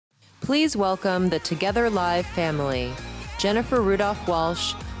Please welcome the Together Live family, Jennifer Rudolph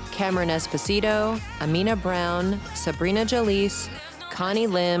Walsh, Cameron Esposito, Amena Brown, Sabrina Jalees, Connie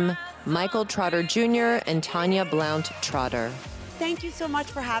Lim, Michael Trotter Jr., and Tanya Blount Trotter. Thank you so much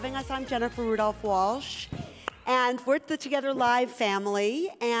for having us. I'm Jennifer Rudolph Walsh, and we're the Together Live family.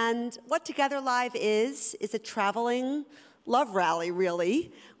 And what Together Live is a traveling love rally,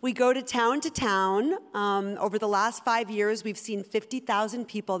 really. We go to town. Over the last 5 years, we've seen 50,000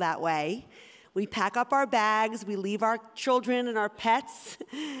 people that way. We pack up our bags, we leave our children and our pets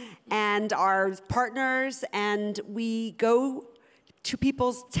and our partners, and we go to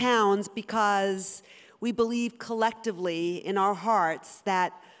people's towns because we believe collectively in our hearts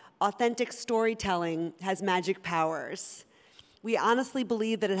that authentic storytelling has magic powers. We honestly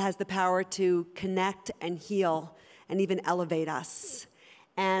believe that it has the power to connect and heal and even elevate us.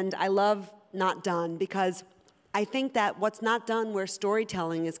 And I love Not Done because I think that what's not done where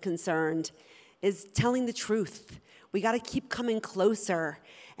storytelling is concerned is telling the truth. We gotta keep coming closer.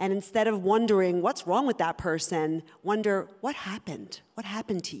 And instead of wondering what's wrong with that person, wonder what happened? What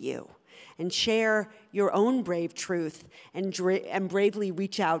happened to you? And share your own brave truth and bravely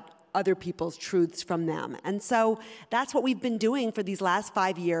reach out other people's truths from them. And so that's what we've been doing for these last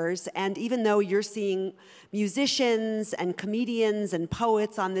 5 years. And even though you're seeing musicians and comedians and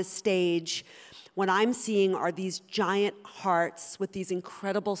poets on this stage, what I'm seeing are these giant hearts with these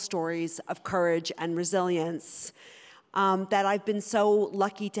incredible stories of courage and resilience that I've been so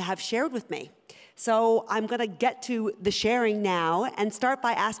lucky to have shared with me. So I'm gonna get to the sharing now and start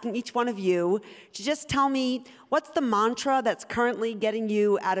by asking each one of you to just tell me what's the mantra that's currently getting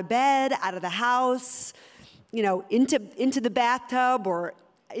you out of bed, out of the house, you know, into the bathtub or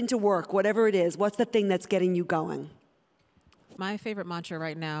into work, whatever it is. What's the thing that's getting you going? My favorite mantra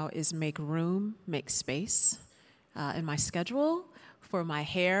right now is make room, make space in my schedule, for my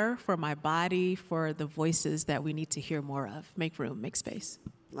hair, for my body, for the voices that we need to hear more of. Make room, make space.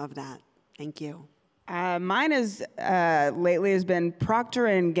 Love that. Thank you. Mine is lately has been Procter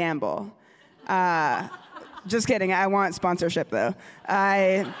and Gamble. Just kidding. I want sponsorship though.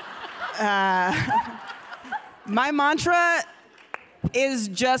 My mantra is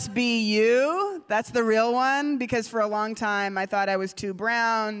just be you. That's the real one, because for a long time I thought I was too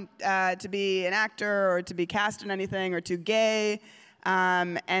brown to be an actor or to be cast in anything, or too gay.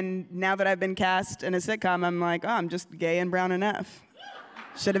 And now that I've been cast in a sitcom, I'm like, oh, I'm just gay and brown enough.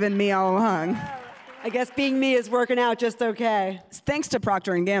 Should have been me all along. I guess being me is working out just okay. Thanks to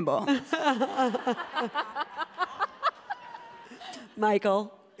Procter and Gamble.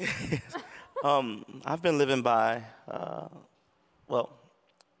 Michael. I've been living by, well,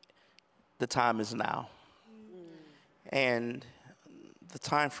 the time is now. And the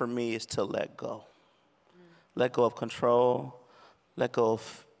time for me is to let go. Let go of control, let go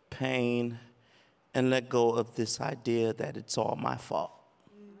of pain, and let go of this idea that it's all my fault.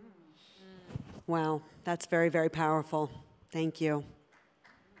 Wow, that's very, very powerful. Thank you.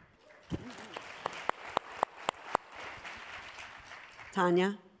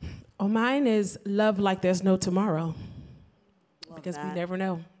 Tanya? Oh, mine is love like there's no tomorrow. Because we never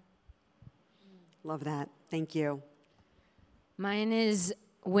know. Love that. Thank you. Mine is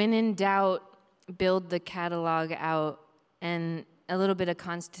when in doubt, build the catalog out. And a little bit of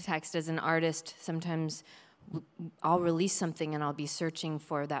context as an artist, sometimes I'll release something and I'll be searching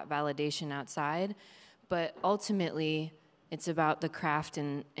for that validation outside. But ultimately, it's about the craft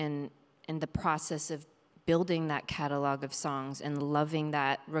and the process of building that catalog of songs and loving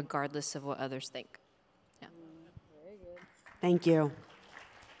that regardless of what others think. Yeah. Very good. Thank you.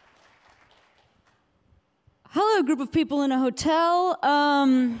 Hello, group of people in a hotel.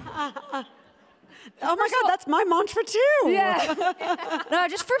 Oh my God, that's my mantra too. Yeah. No, I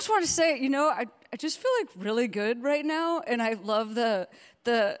just first want to say, you know, I just feel like really good right now, and I love the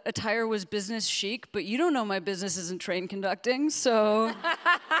attire was business chic, but you don't know my business isn't train conducting, so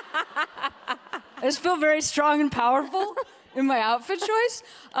I just feel very strong and powerful in my outfit choice.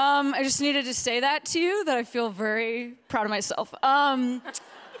 I just needed to say that to you, that I feel very proud of myself. And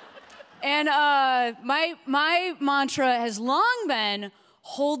my mantra has long been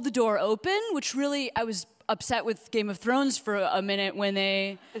hold the door open, which really, I was upset with Game of Thrones for a minute when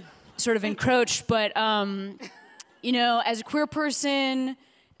they sort of encroached, but you know, as a queer person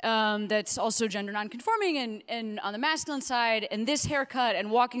that's also gender nonconforming and on the masculine side, and this haircut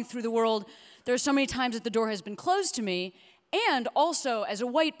and walking through the world, there are so many times that the door has been closed to me. And also, as a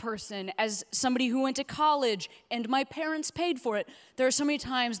white person, as somebody who went to college and my parents paid for it, there are so many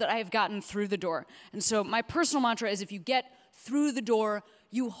times that I have gotten through the door. And so my personal mantra is, if you get through the door,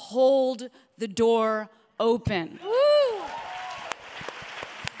 you hold the door open. Woo!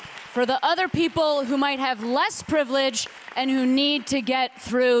 for the other people who might have less privilege and who need to get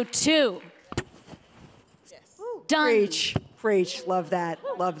through too. Done. Preach, preach. Love that,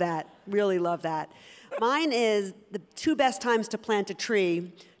 really love that. Mine is the 2 best times to plant a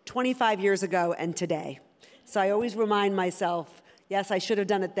tree, 25 years ago and today. So I always remind myself, yes, I should have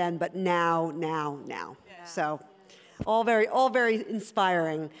done it then, but now. Yeah. So all very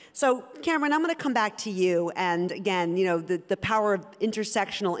inspiring. So Cameron, I'm gonna come back to you. And again, you know, the power of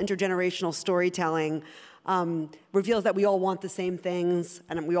intersectional, intergenerational storytelling reveals that we all want the same things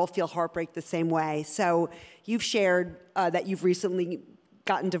and we all feel heartbreak the same way. So you've shared that you've recently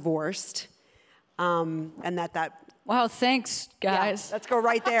gotten divorced and that Wow, thanks, guys. Yeah, let's go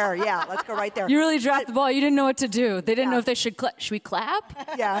right there. Yeah, let's go right there. You really dropped the ball. You didn't know what to do. They didn't know if they should clap. Should we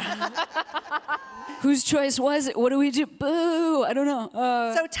clap? Yeah. Whose choice was it? What do we do? Boo, I don't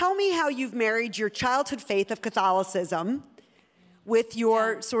know. So tell me how you've married your childhood faith of Catholicism with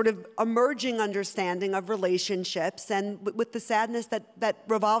your sort of emerging understanding of relationships and with the sadness that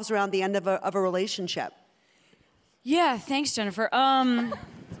revolves around the end of a relationship. Yeah, thanks, Jennifer.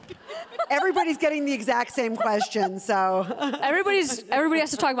 Everybody's getting the exact same question, so. Everybody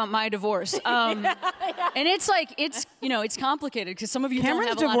has to talk about my divorce. And it's like, it's complicated because some of you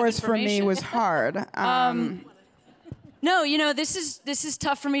Cameron's don't have a lot of divorce for me information. was hard. No, this is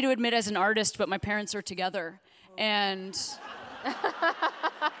tough for me to admit as an artist, but my parents are together and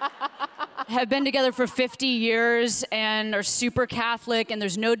have been together for 50 years and are super Catholic, and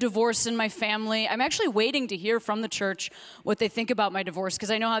there's no divorce in my family. I'm actually waiting to hear from the church what they think about my divorce,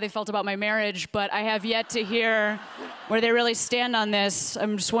 because I know how they felt about my marriage, but I have yet to hear where they really stand on this.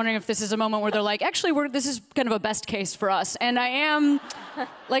 I'm just wondering if this is a moment where they're like, actually, this is kind of a best case for us. And I am,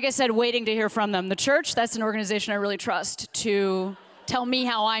 like I said, waiting to hear from them. The church, that's an organization I really trust to tell me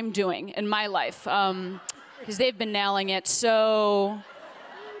how I'm doing in my life, because they've been nailing it. So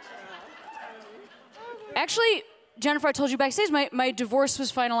actually, Jennifer, I told you backstage, my divorce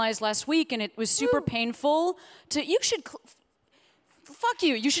was finalized last week, and it was super painful. You should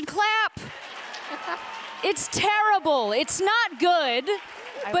clap. It's terrible. It's not good,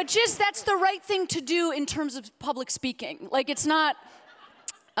 but just that's the right thing to do in terms of public speaking. Like, it's not,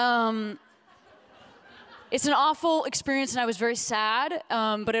 it's an awful experience, and I was very sad,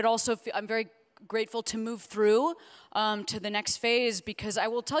 but it also, I'm very grateful to move through to the next phase, because I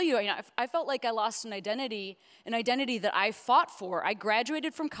will tell you, I felt like I lost an identity that I fought for. I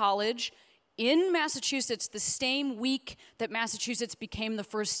graduated from college in Massachusetts the same week that Massachusetts became the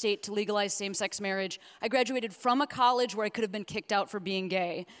first state to legalize same-sex marriage. I graduated from a college where I could have been kicked out for being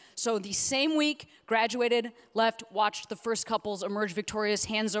gay. So the same week, graduated, left, watched the first couples emerge victorious,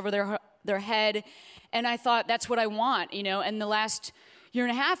 hands over their head, and I thought, that's what I want, and the last year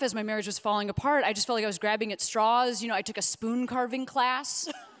and a half, as my marriage was falling apart, I just felt like I was grabbing at straws. I took a spoon carving class.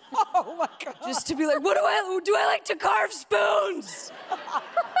 Oh my God. Just to be like, do I like to carve spoons?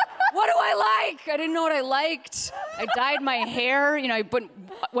 What do I like? I didn't know what I liked. I dyed my hair. I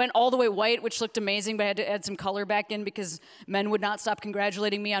went all the way white, which looked amazing, but I had to add some color back in because men would not stop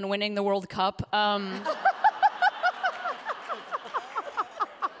congratulating me on winning the World Cup.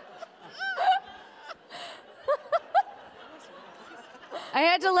 I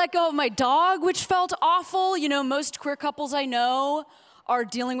had to let go of my dog, which felt awful. Most queer couples I know are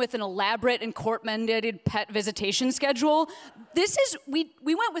dealing with an elaborate and court-mandated pet visitation schedule. We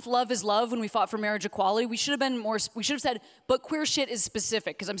went with love is love when we fought for marriage equality. We should have said, but queer shit is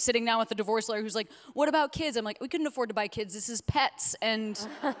specific, because I'm sitting down with a divorce lawyer who's like, what about kids? I'm like, we couldn't afford to buy kids. This is pets. And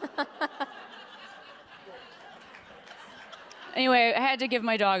anyway, I had to give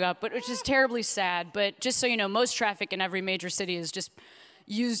my dog up, which is terribly sad. But just so you know, most traffic in every major city is just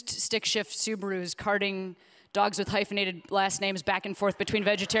used stick shift Subarus carting dogs with hyphenated last names back and forth between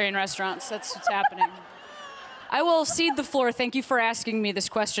vegetarian restaurants. That's what's happening. I will cede the floor. Thank you for asking me this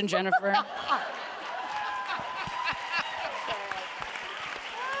question, Jennifer.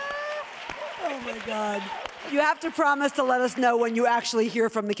 Oh my God. You have to promise to let us know when you actually hear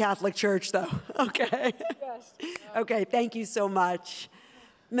from the Catholic Church, though. Okay? Yes. Okay, thank you so much.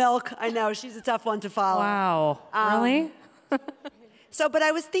 MILCK, I know, she's a tough one to follow. Wow. Really? But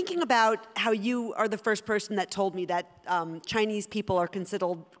I was thinking about how you are the first person that told me that Chinese people are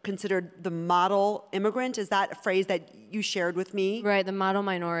considered the model immigrant. Is that a phrase that you shared with me? Right, the model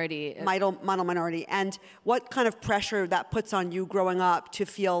minority. Model minority. And what kind of pressure that puts on you growing up to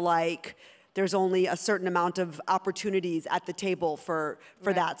feel like there's only a certain amount of opportunities at the table for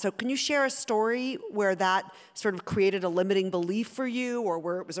that. So can you share a story where that sort of created a limiting belief for you, or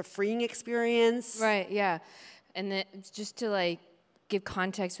where it was a freeing experience? Right, yeah. And just to give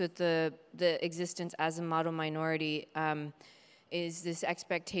context with the existence as a model minority, is this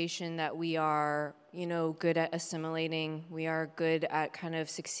expectation that we are, good at assimilating. We are good at kind of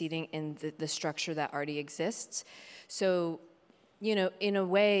succeeding in the structure that already exists. So, in a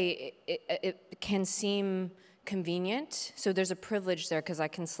way, it can seem convenient. So there's a privilege there because I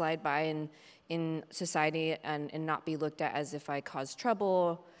can slide by in society and not be looked at as if I cause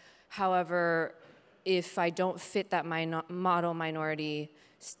trouble. However, if I don't fit that model minority,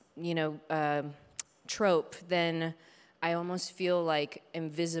 trope, then I almost feel like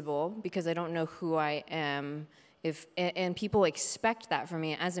invisible because I don't know who I am. And people expect that from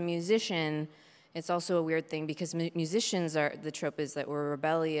me. As a musician, it's also a weird thing because musicians the trope is that we're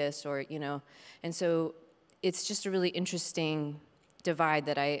rebellious or, and so it's just a really interesting divide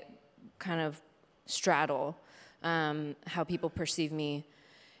that I kind of straddle, how people perceive me.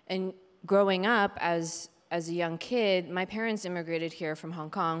 And growing up as a young kid, my parents immigrated here from Hong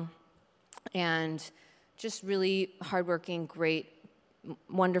Kong, and just really hardworking, great,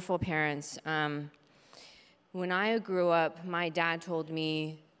 wonderful parents. When I grew up, my dad told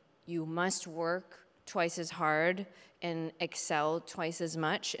me, you must work twice as hard and excel twice as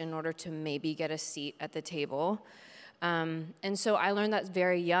much in order to maybe get a seat at the table. And so I learned that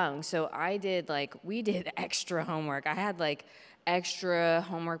very young. So we did extra homework. I had extra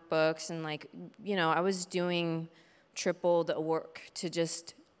homework books and I was doing triple the work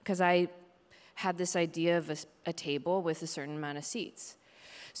because I had this idea of a table with a certain amount of seats.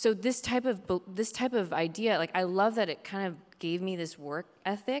 So this type of idea, I love that it kind of gave me this work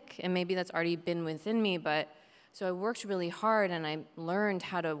ethic, and maybe that's already been within me, but so I worked really hard and I learned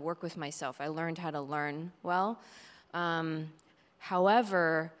how to work with myself. I learned how to learn well.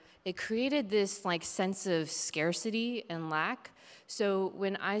 However, it created this sense of scarcity and lack. So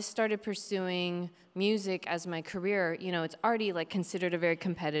when I started pursuing music as my career, it's already considered a very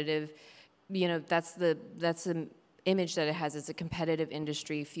competitive, that's the image that it has. It's a competitive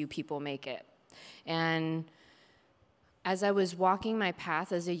industry, few people make it. And as I was walking my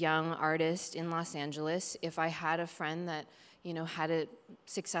path as a young artist in Los Angeles, if I had a friend that, had a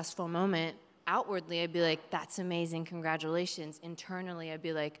successful moment, outwardly I'd be like, that's amazing, congratulations. Internally I'd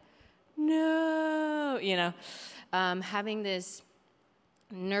be like, no, having this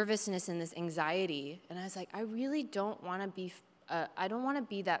nervousness and this anxiety. And I was like, I really don't want to be, I don't want to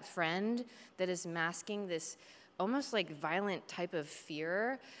be that friend that is masking this almost violent type of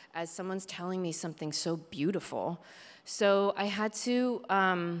fear as someone's telling me something so beautiful. So I had to,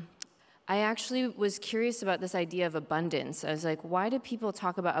 I actually was curious about this idea of abundance. I was like, why do people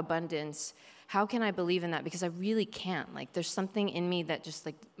talk about abundance? How can I believe in that? Because I really can't. There's something in me that just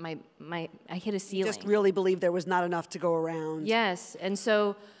I hit a ceiling. You just really believe there was not enough to go around. Yes, and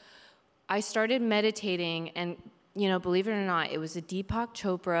so I started meditating, and believe it or not, it was a Deepak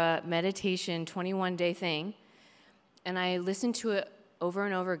Chopra meditation 21-day thing, and I listened to it over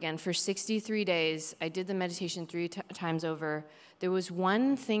and over again for 63 days. I did the meditation 3 times over. There was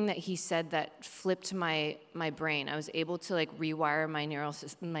one thing that he said that flipped my brain. I was able to rewire my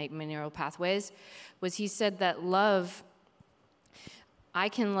neural pathways. Was he said that love, I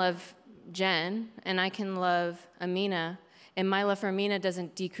can love Jen and I can love Amena, and my love for Amena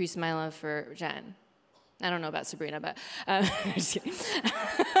doesn't decrease my love for Jen. I don't know about Sabrina, but just kidding.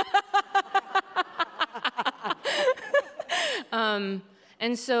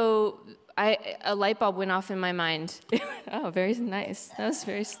 And so a light bulb went off in my mind. Oh, very nice. That was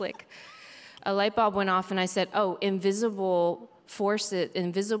very slick. A light bulb went off and I said, oh, invisible forces,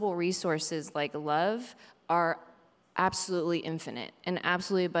 invisible resources like love are absolutely infinite and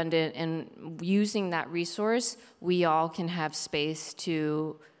absolutely abundant. And using that resource, we all can have space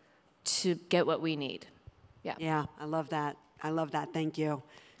to get what we need. Yeah. Yeah, I love that. I love that. Thank you.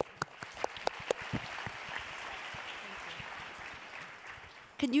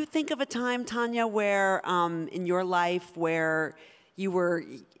 Can you think of a time, Tanya, where in your life where you were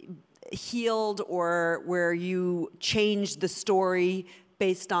healed or where you changed the story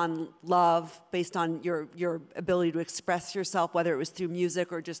based on love, based on your ability to express yourself, whether it was through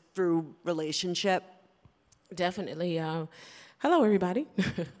music or just through relationship? Definitely. Hello, everybody.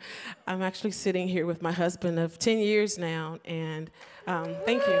 I'm actually sitting here with my husband of 10 years now, and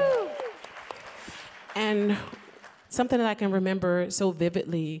thank you. And something that I can remember so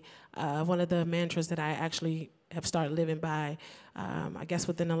vividly, one of the mantras that I actually have started living by, I guess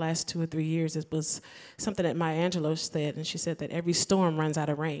within the last 2 or 3 years, it was something that Maya Angelou said, and she said that every storm runs out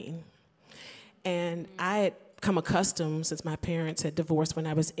of rain. And I had come accustomed, since my parents had divorced when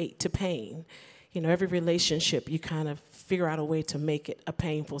I was 8, to pain. Every relationship, you kind of figure out a way to make it a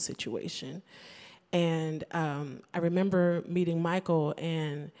painful situation. And I remember meeting Michael,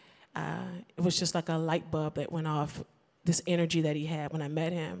 and it was just like a light bulb that went off this energy that he had when I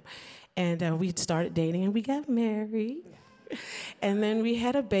met him. And we started dating and we got married. And then we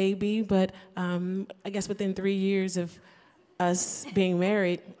had a baby, but I guess within 3 years of us being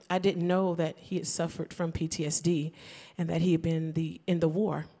married, I didn't know that he had suffered from PTSD and that he had been in the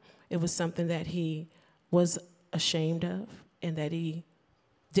war. It was something that he was ashamed of and that he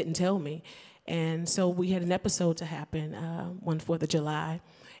didn't tell me. And so we had an episode to happen one 4th of July,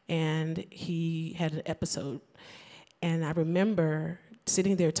 and he had an episode. And I remember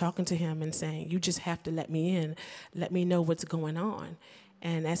sitting there talking to him and saying, you just have to let me in, let me know what's going on.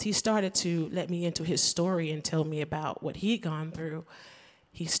 And as he started to let me into his story and tell me about what he'd gone through,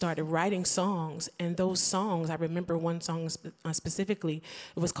 he started writing songs. And those songs, I remember one song specifically,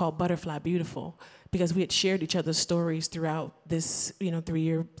 it was called Butterfly Beautiful, because we had shared each other's stories throughout this,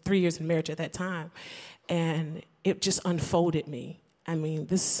 3 years in marriage at that time. And it just unfolded me. I mean,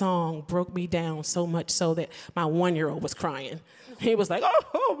 this song broke me down so much so that my 1-year-old was crying. He was like,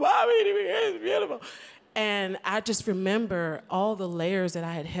 oh, Bobby, it's beautiful. And I just remember all the layers that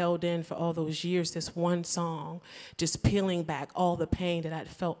I had held in for all those years, this one song, just peeling back all the pain that I'd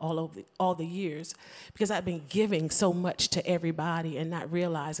felt all the years, because I'd been giving so much to everybody and not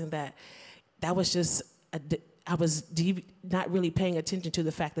realizing that was just, I was not really paying attention to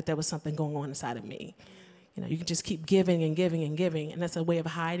the fact that there was something going on inside of me. You can just keep giving and giving and giving, and that's a way of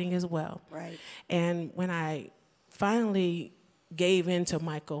hiding as well. Right. And when I finally gave in to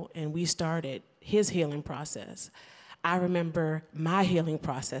Michael and we started his healing process, I remember my healing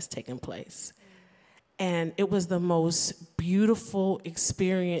process taking place. And it was the most beautiful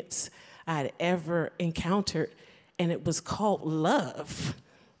experience I'd ever encountered, and it was called love.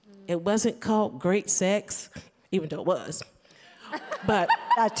 It wasn't called great sex, even though it was. But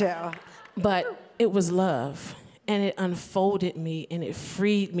that too. But it was love, and it unfolded me, and it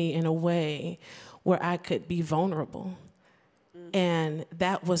freed me in a way where I could be vulnerable. And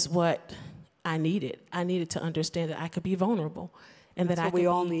that was what I needed. I needed to understand that I could be vulnerable, and that I could we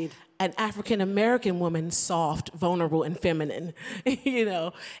all be need. An African-American woman, soft, vulnerable, and feminine,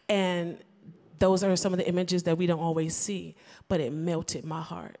 And those are some of the images that we don't always see, but it melted my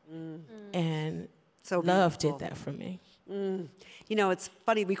heart. And So love beautiful. did that for me. It's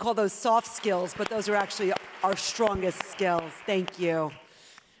funny, we call those soft skills, but those are actually our strongest skills. Thank you.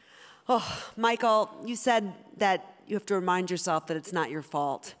 Oh, Michael, you said that you have to remind yourself that it's not your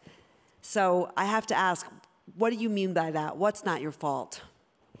fault. So I have to ask, what do you mean by that? What's not your fault?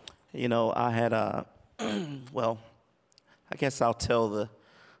 I had well, I guess I'll tell the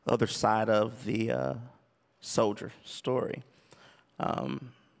other side of the soldier story.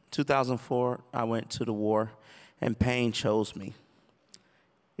 2004, I went to the war, and pain chose me.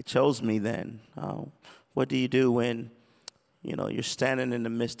 It chose me then. What do you do when, you're standing in the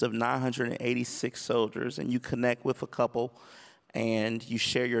midst of 986 soldiers and you connect with a couple and you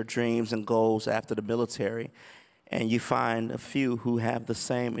share your dreams and goals after the military, and you find a few who have the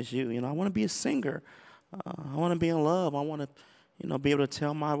same as you? I want to be a singer. I want to be in love. I want to, be able to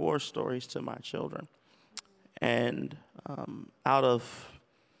tell my war stories to my children. And out of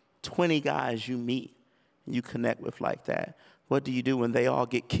 20 guys you meet, you connect with like that, what do you do when they all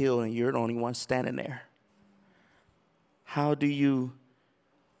get killed and you're the only one standing there? How do you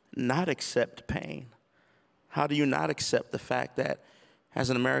not accept pain? How do you not accept the fact that as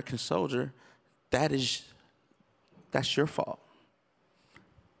an American soldier, that's your fault?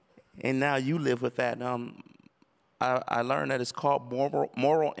 And now you live with that. I learned that it's called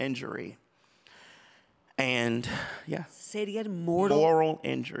moral injury. And yeah. Say it again, moral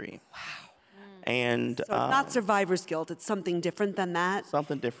injury. Wow. And so it's not survivor's guilt, it's something different than that?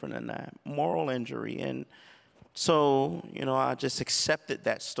 Something different than that, moral injury. And so, I just accepted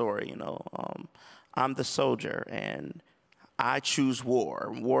that story, I'm the soldier, and I choose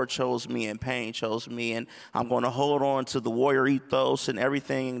war. War chose me, and pain chose me, and I'm going to hold on to the warrior ethos, and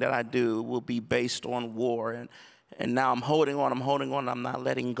everything that I do will be based on war. And now I'm holding on, I'm not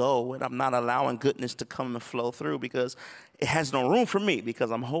letting go, and I'm not allowing goodness to come and flow through, because it has no room for me,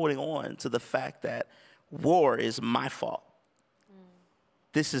 because I'm holding on to the fact that war is my fault.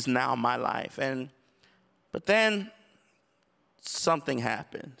 This is now my life. But then something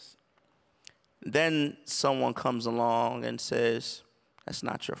happens. Then someone comes along and says, that's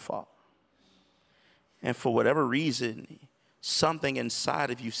not your fault. And for whatever reason, something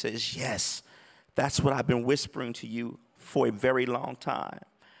inside of you says, yes, that's what I've been whispering to you for a very long time.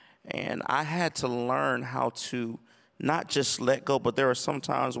 And I had to learn how to not just let go, but there are some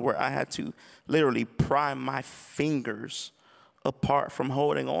times where I had to literally pry my fingers apart from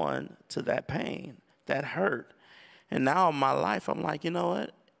holding on to that pain, that hurt. And now in my life, I'm like, you know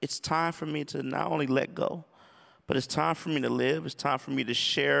what? It's time for me to not only let go, but it's time for me to live. It's time for me to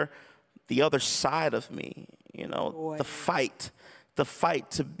share the other side of me, you know, the fight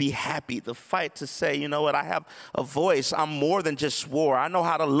to be happy, the fight to say, you know what, I have a voice. I'm more than just war. I know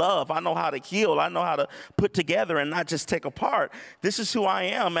how to love. I know how to heal. I know how to put together and not just take apart. This is who I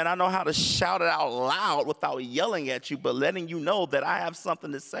am, and I know how to shout it out loud without yelling at you, but letting you know that I have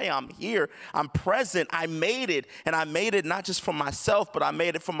something to say. I'm here. I'm present. I made it, and I made it not just for myself, but I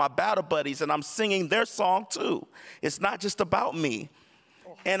made it for my battle buddies, and I'm singing their song too. It's not just about me,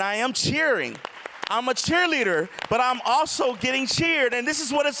 and I am cheering. I'm a cheerleader, but I'm also getting cheered, and this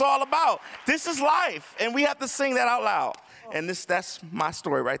is what it's all about. This is life, and we have to sing that out loud. And that's my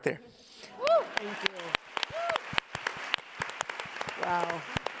story right there. Thank you. Wow.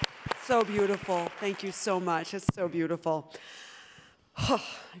 So beautiful. Thank you so much. It's so beautiful. I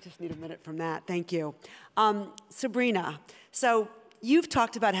just need a minute from that. Thank you. Sabrina, so you've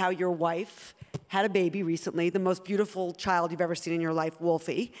talked about how your wife had a baby recently, the most beautiful child you've ever seen in your life,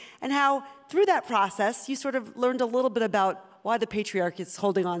 Wolfie, and how through that process you sort of learned a little bit about why the patriarchy is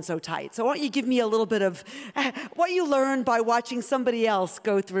holding on so tight. So why don't you give me a little bit of what you learned by watching somebody else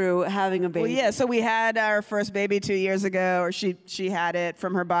go through having a baby? Well, yeah, so we had our first baby 2 years ago, or she had it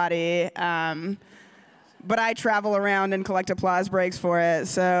from her body, but I travel around and collect applause breaks for it,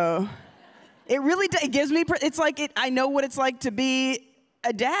 so it really it gives me, it's like, I know what it's like to be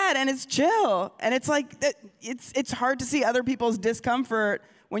a dad, and it's chill, and it's like it's hard to see other people's discomfort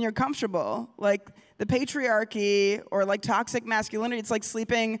when you're comfortable. Like the patriarchy or like toxic masculinity, it's like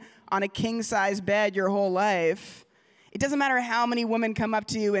sleeping on a king-size bed your whole life. It doesn't matter how many women come up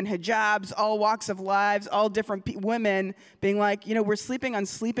to you in hijabs, all walks of lives, all different women being like, you know, we're sleeping on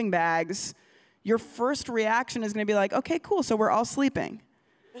sleeping bags. Your first reaction is going to be like, okay, cool, so we're all sleeping.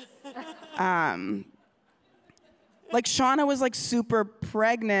 Like Shauna was like super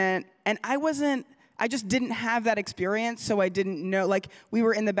pregnant, and I just didn't have that experience, so I didn't know. Like we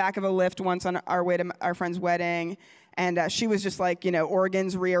were in the back of a lift once on our way to our friend's wedding, and she was just like, you know,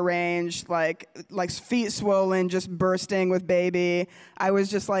 organs rearranged, like feet swollen, just bursting with baby. I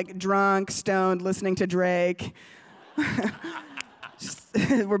was just like drunk, stoned, listening to Drake.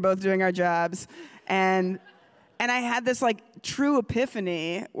 We're both doing our jobs, and I had this like true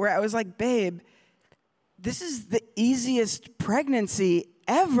epiphany where I was like, babe, this is the easiest pregnancy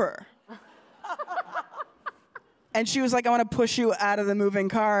ever. And she was like, I want to push you out of the moving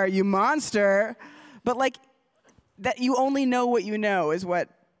car, you monster. But like, that you only know what you know is what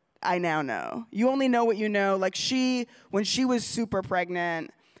I now know. You only know what you know. Like when she was super pregnant,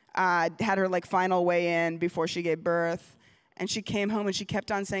 had her like final weigh in before she gave birth. And she came home and she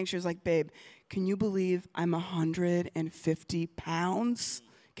kept on saying, she was like, babe, can you believe I'm 150 pounds?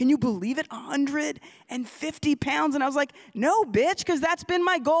 Can you believe it? 150 pounds? And I was like, no, bitch, because that's been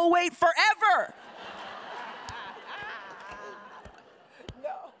my goal weight forever. No.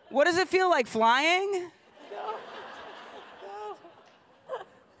 What does it feel like, flying? No.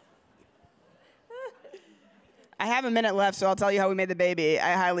 I have a minute left, so I'll tell you how we made the baby.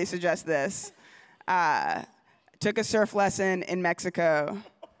 I highly suggest this. Took a surf lesson in Mexico.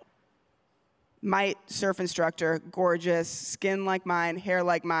 Mite surf instructor, gorgeous, skin like mine, hair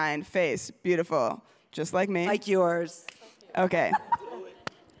like mine, face, beautiful, just like me. Like yours. Okay.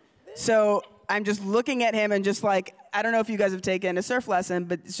 So I'm just looking at him and just like, I don't know if you guys have taken a surf lesson,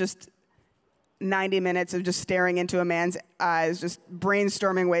 but it's just 90 minutes of just staring into a man's eyes, just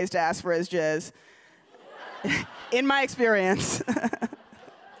brainstorming ways to ask for his jizz. In my experience.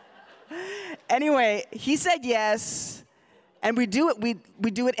 Anyway, he said yes. And we do it.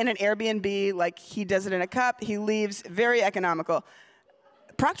 We do it in an Airbnb. Like he does it in a cup. He leaves. Very economical.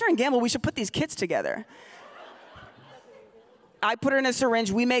 Procter & Gamble. We should put these kits together. I put her in a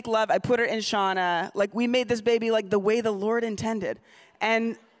syringe. We make love. I put her in Shauna. Like we made this baby like the way the Lord intended.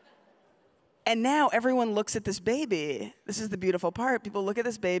 And now everyone looks at this baby. This is the beautiful part. People look at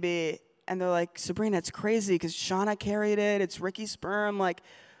this baby and they're like, Sabrina, it's crazy because Shauna carried it. It's Ricky's sperm. Like,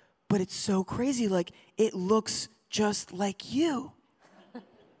 but it's so crazy. Like it looks just like you.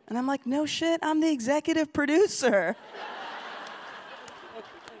 And I'm like, no shit, I'm the executive producer.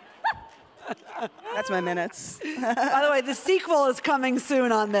 That's my minutes. By the way, the sequel is coming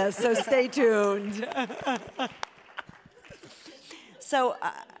soon on this, so stay tuned. So,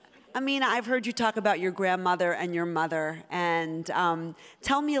 Amena, I've heard you talk about your grandmother and your mother, and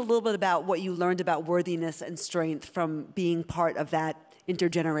tell me a little bit about what you learned about worthiness and strength from being part of that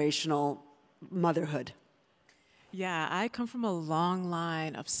intergenerational motherhood. Yeah, I come from a long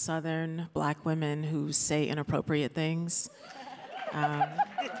line of Southern Black women who say inappropriate things.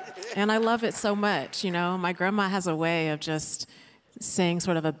 And I love it so much, you know. My grandma has a way of just saying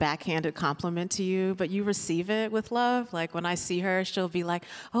sort of a backhanded compliment to you, but you receive it with love. Like when I see her, she'll be like,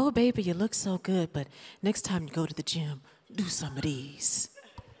 "Oh, baby, you look so good, but next time you go to the gym, do some of these.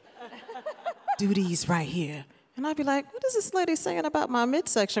 Do these right here." And I'd be like, "What is this lady saying about my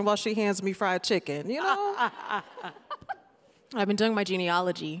midsection while she hands me fried chicken?" You know? I've been doing my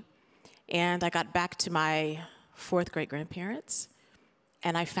genealogy, and I got back to my 4th great-grandparents,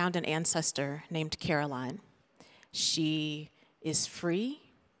 and I found an ancestor named Caroline. She is free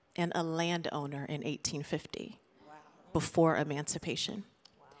and a landowner in 1850, before emancipation.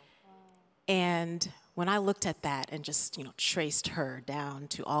 And when I looked at that and just, traced her down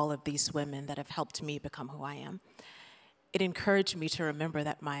to all of these women that have helped me become who I am, it encouraged me to remember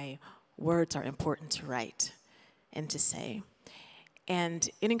that my words are important to write and to say. And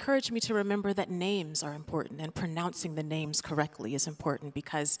it encouraged me to remember that names are important, and pronouncing the names correctly is important,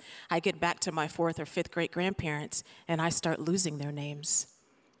 because I get back to my 4th or 5th great-grandparents and I start losing their names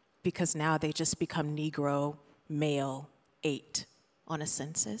because now they just become Negro, male, 8 on a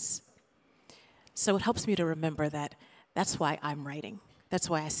census. So it helps me to remember that that's why I'm writing. That's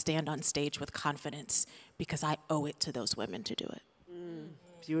why I stand on stage with confidence, because I owe it to those women to do it.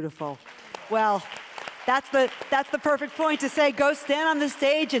 Beautiful. Well, that's the perfect point to say, go stand on the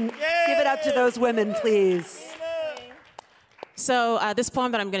stage and give it up to those women, please. So this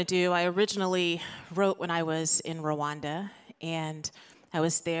poem that I'm going to do, I originally wrote when I was in Rwanda, and I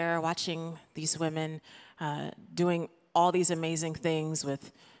was there watching these women doing all these amazing things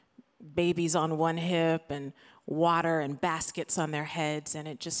with babies on one hip and water and baskets on their heads, and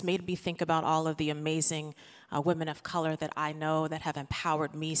it just made me think about all of the amazing women of color that I know that have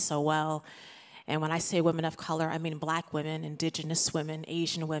empowered me so well. And when I say women of color, I mean Black women, Indigenous women,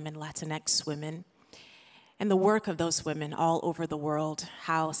 Asian women, Latinx women. And the work of those women all over the world,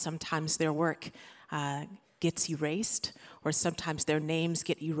 how sometimes their work gets erased, or sometimes their names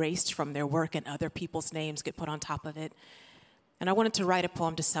get erased from their work and other people's names get put on top of it. And I wanted to write a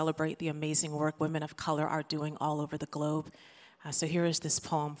poem to celebrate the amazing work women of color are doing all over the globe. So here is this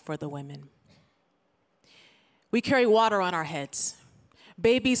poem for the women. We carry water on our heads,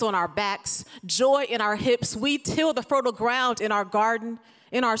 babies on our backs, joy in our hips. We till the fertile ground in our garden.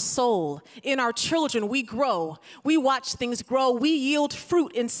 In our soul, in our children, we grow. We watch things grow. We yield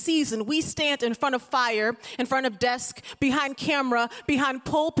fruit in season. We stand in front of fire, in front of desk, behind camera, behind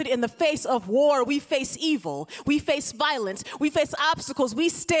pulpit, in the face of war. We face evil. We face violence. We face obstacles. We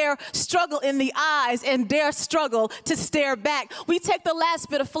stare struggle in the eyes and dare struggle to stare back. We take the last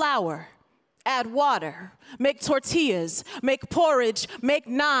bit of flour, add water, make tortillas, make porridge, make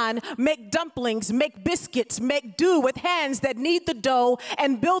naan, make dumplings, make biscuits, make do with hands that knead the dough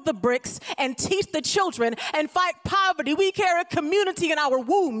and build the bricks and teach the children and fight poverty. We carry a community in our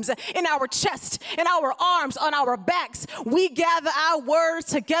wombs, in our chest, in our arms, on our backs. We gather our words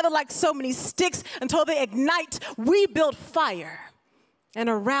together like so many sticks until they ignite. We build fire, and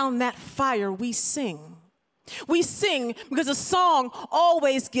around that fire we sing. We sing because a song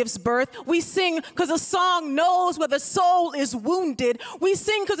always gives birth. We sing because a song knows where the soul is wounded. We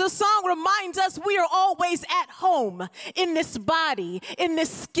sing because a song reminds us we are always at home in this body, in this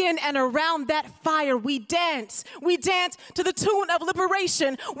skin, and around that fire we dance. We dance to the tune of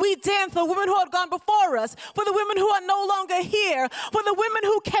liberation. We dance for the women who have gone before us, for the women who are no longer here, for the women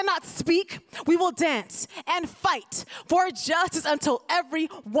who cannot speak. We will dance and fight for justice until every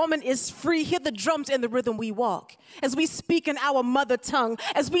woman is free. Hear the drums and the rhythm we walk. As we speak in our mother tongue,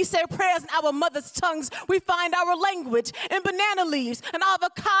 as we say prayers in our mother's tongues, we find our language in banana leaves and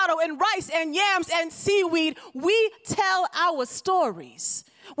avocado and rice and yams and seaweed. We tell our stories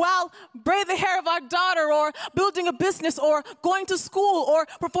while braiding the hair of our daughter, or building a business, or going to school, or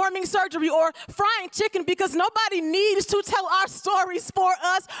performing surgery, or frying chicken, because nobody needs to tell our stories for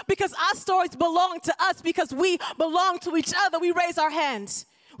us, because our stories belong to us, because we belong to each other. We raise our hands.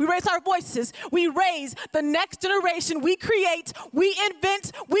 We raise our voices. We raise the next generation. We create, we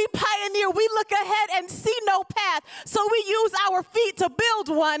invent, we pioneer. We look ahead and see no path. So we use our feet to build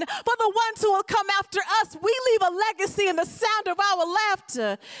one for the ones who will come after us. We leave a legacy in the sound of our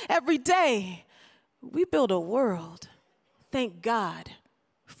laughter. Every day, we build a world. Thank God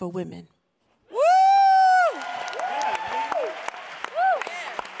for women. Woo! That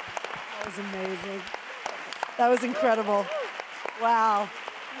was amazing. That was incredible. Wow.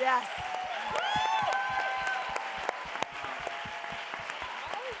 Yes.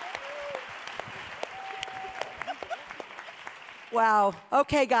 Wow.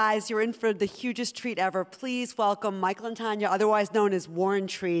 Okay, guys, you're in for the hugest treat ever. Please welcome Michael and Tanya, otherwise known as Warren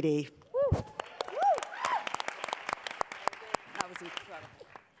Treaty. Woo. That was incredible.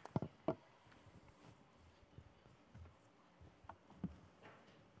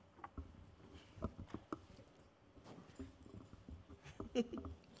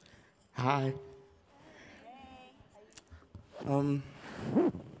 Hi. While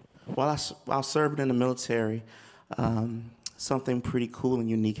I was serving in the military, something pretty cool and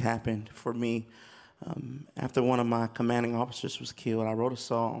unique happened for me. After one of my commanding officers was killed, I wrote a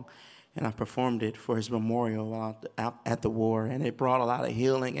song and I performed it for his memorial while out at the war, and it brought a lot of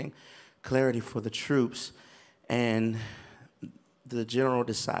healing and clarity for the troops. And the general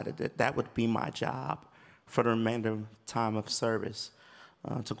decided that that would be my job for the remainder of time of service,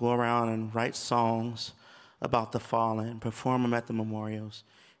 to go around and write songs about the fallen, perform them at the memorials,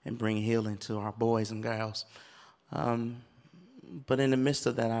 and bring healing to our boys and girls. But in the midst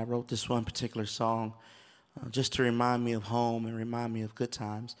of that, I wrote this one particular song just to remind me of home and remind me of good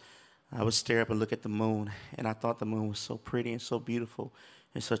times. I would stare up and look at the moon, and I thought the moon was so pretty and so beautiful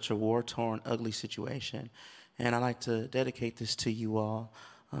in such a war-torn, ugly situation. And I'd like to dedicate this to you all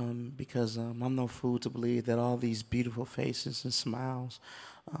because I'm no fool to believe that all these beautiful faces and smiles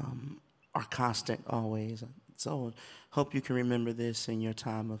are constant always. So hope you can remember this in your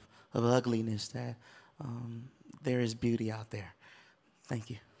time of ugliness, that there is beauty out there. Thank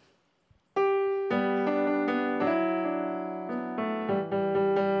you.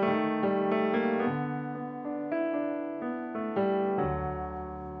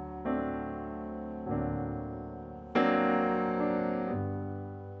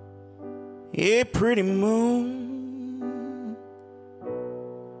 Yeah, pretty moon,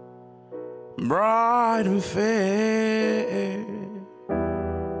 bright and fair,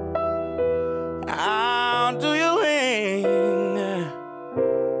 how do you hang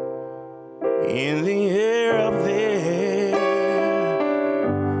in the air up there?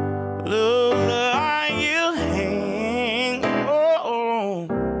 Look like you hang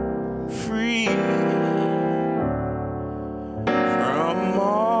free from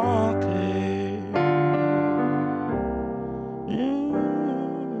all care.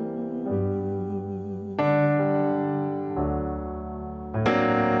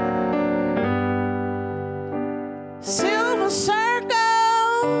 Silver circle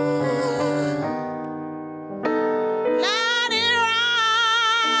lighting round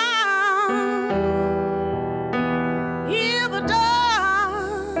in the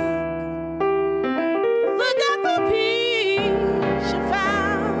dark. Look at the peace you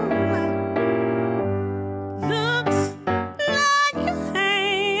found. Looks like you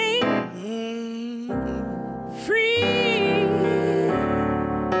hang free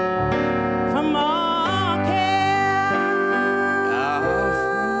from all cares.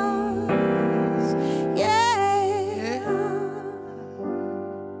 Yeah.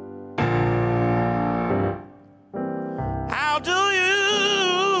 How do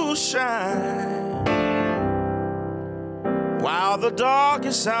you shine while the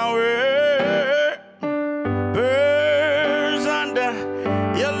darkest hour burns under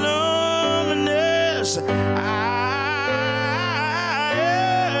your luminous eyes?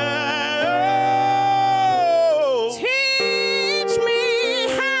 Teach me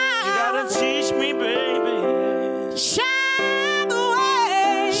how. You gotta teach me, baby. Shine the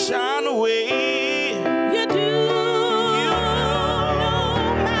way. Shine the way. You do. No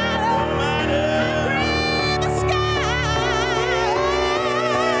matter how gray the sky.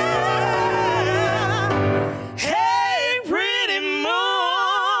 Hey, pretty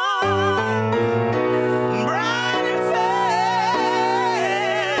moon, bright and fair,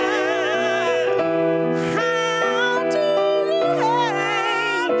 how do you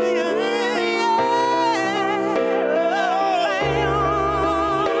hang in the air?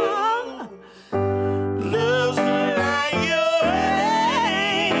 Looks like you're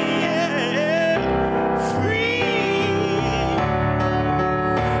hanging free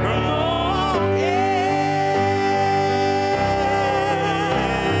from all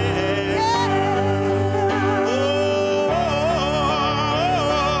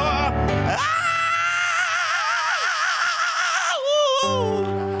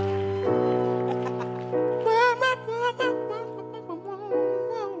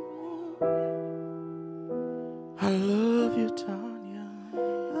I love you, Tanya.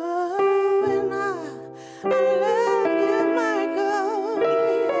 Oh, and I love you, Michael.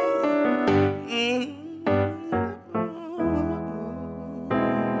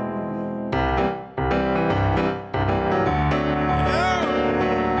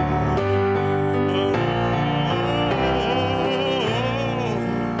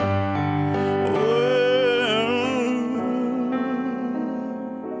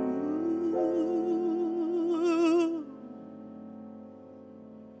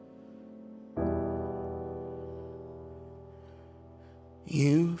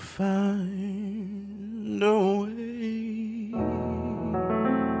 You find a way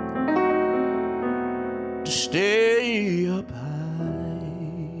to stay up high.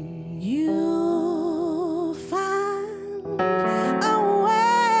 You'll find a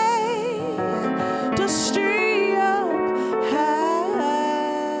way to stay up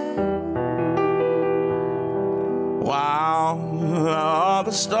high. While all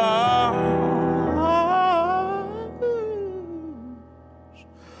the stars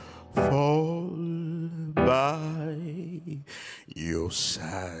fall by your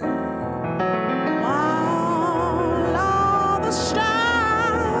side. While all the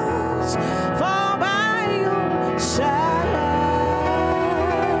stars fall by your side.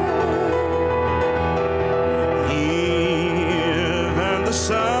 Even the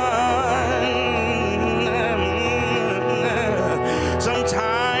sun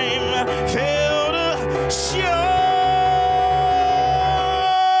sometime fail to show.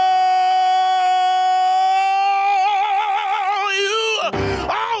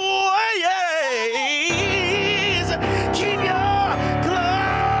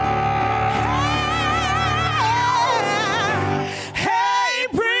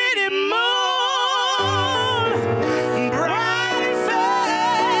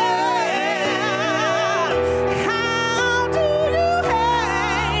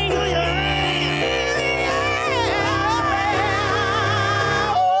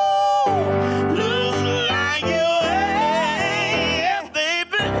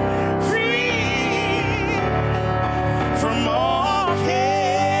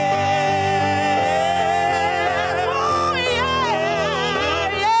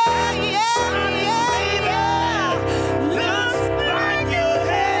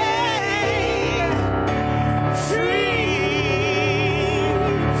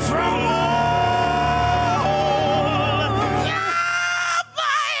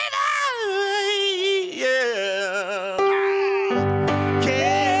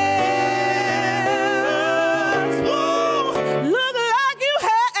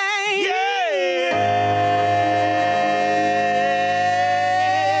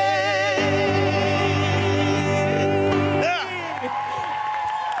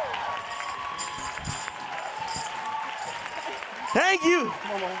 Thank you.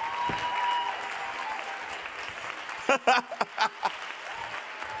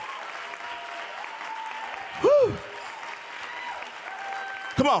 Whew.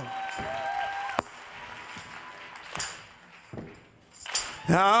 Come on.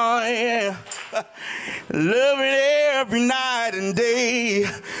 Oh, yeah. Loving every night and day.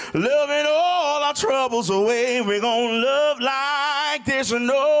 Loving all our troubles away. We're gonna love like there's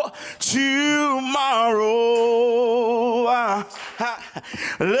no tomorrow.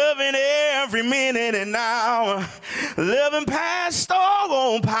 Loving every minute and hour. Loving past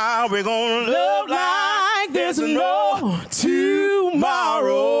all power. We're gonna love like there's no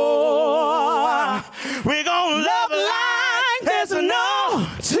tomorrow. We're gonna love like there's no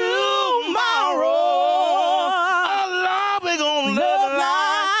tomorrow. Oh Lord, we're gonna love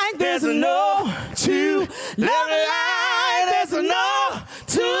like there's no tomorrow. Love like there's no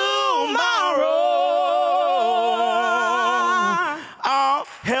tomorrow. Oh,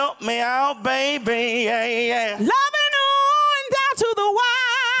 help me out, baby. Yeah, yeah. Loving on down to the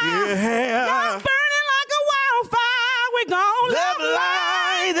wire. Yeah. Love burning like a wildfire. We're gonna Love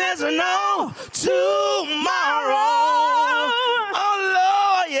like there's no tomorrow. Oh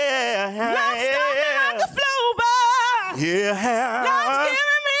Lord, yeah. Love stopping like a flow bar. Yeah. Love's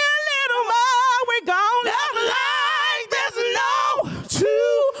giving me a little more. We're gonna Love like there's no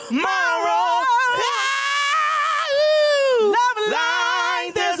tomorrow. love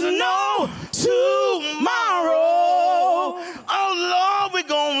Like there's no tomorrow. Oh Lord, we're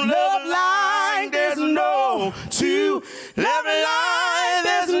gonna love like there's no to. Love like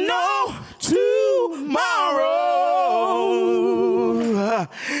there's no tomorrow.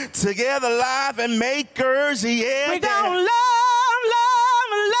 Together, life and makers, yeah. We're gonna love,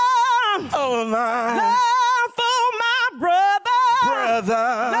 love, love. Oh my Love for my brother. brothers,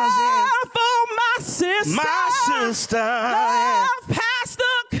 yeah. Love for my sister. My sister, yeah. Love past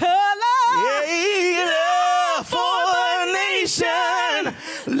the color. Yeah, love for the nation,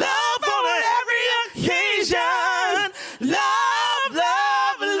 love for every occasion, love,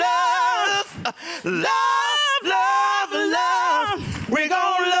 love, love, love, love, love. We're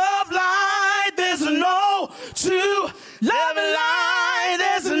gonna love like there's no to, love like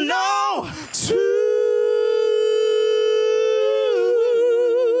there's no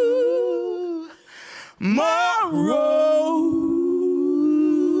tomorrow.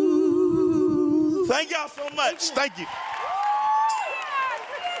 Thank y'all so much. Thank you.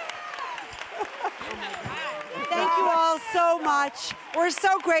 Thank you all so much. We're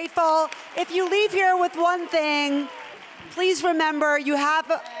so grateful. If you leave here with one thing, please remember you have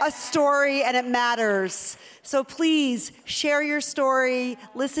a story and it matters. So please share your story,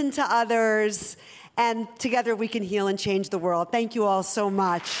 listen to others, and together we can heal and change the world. Thank you all so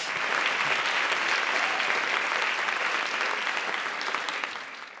much.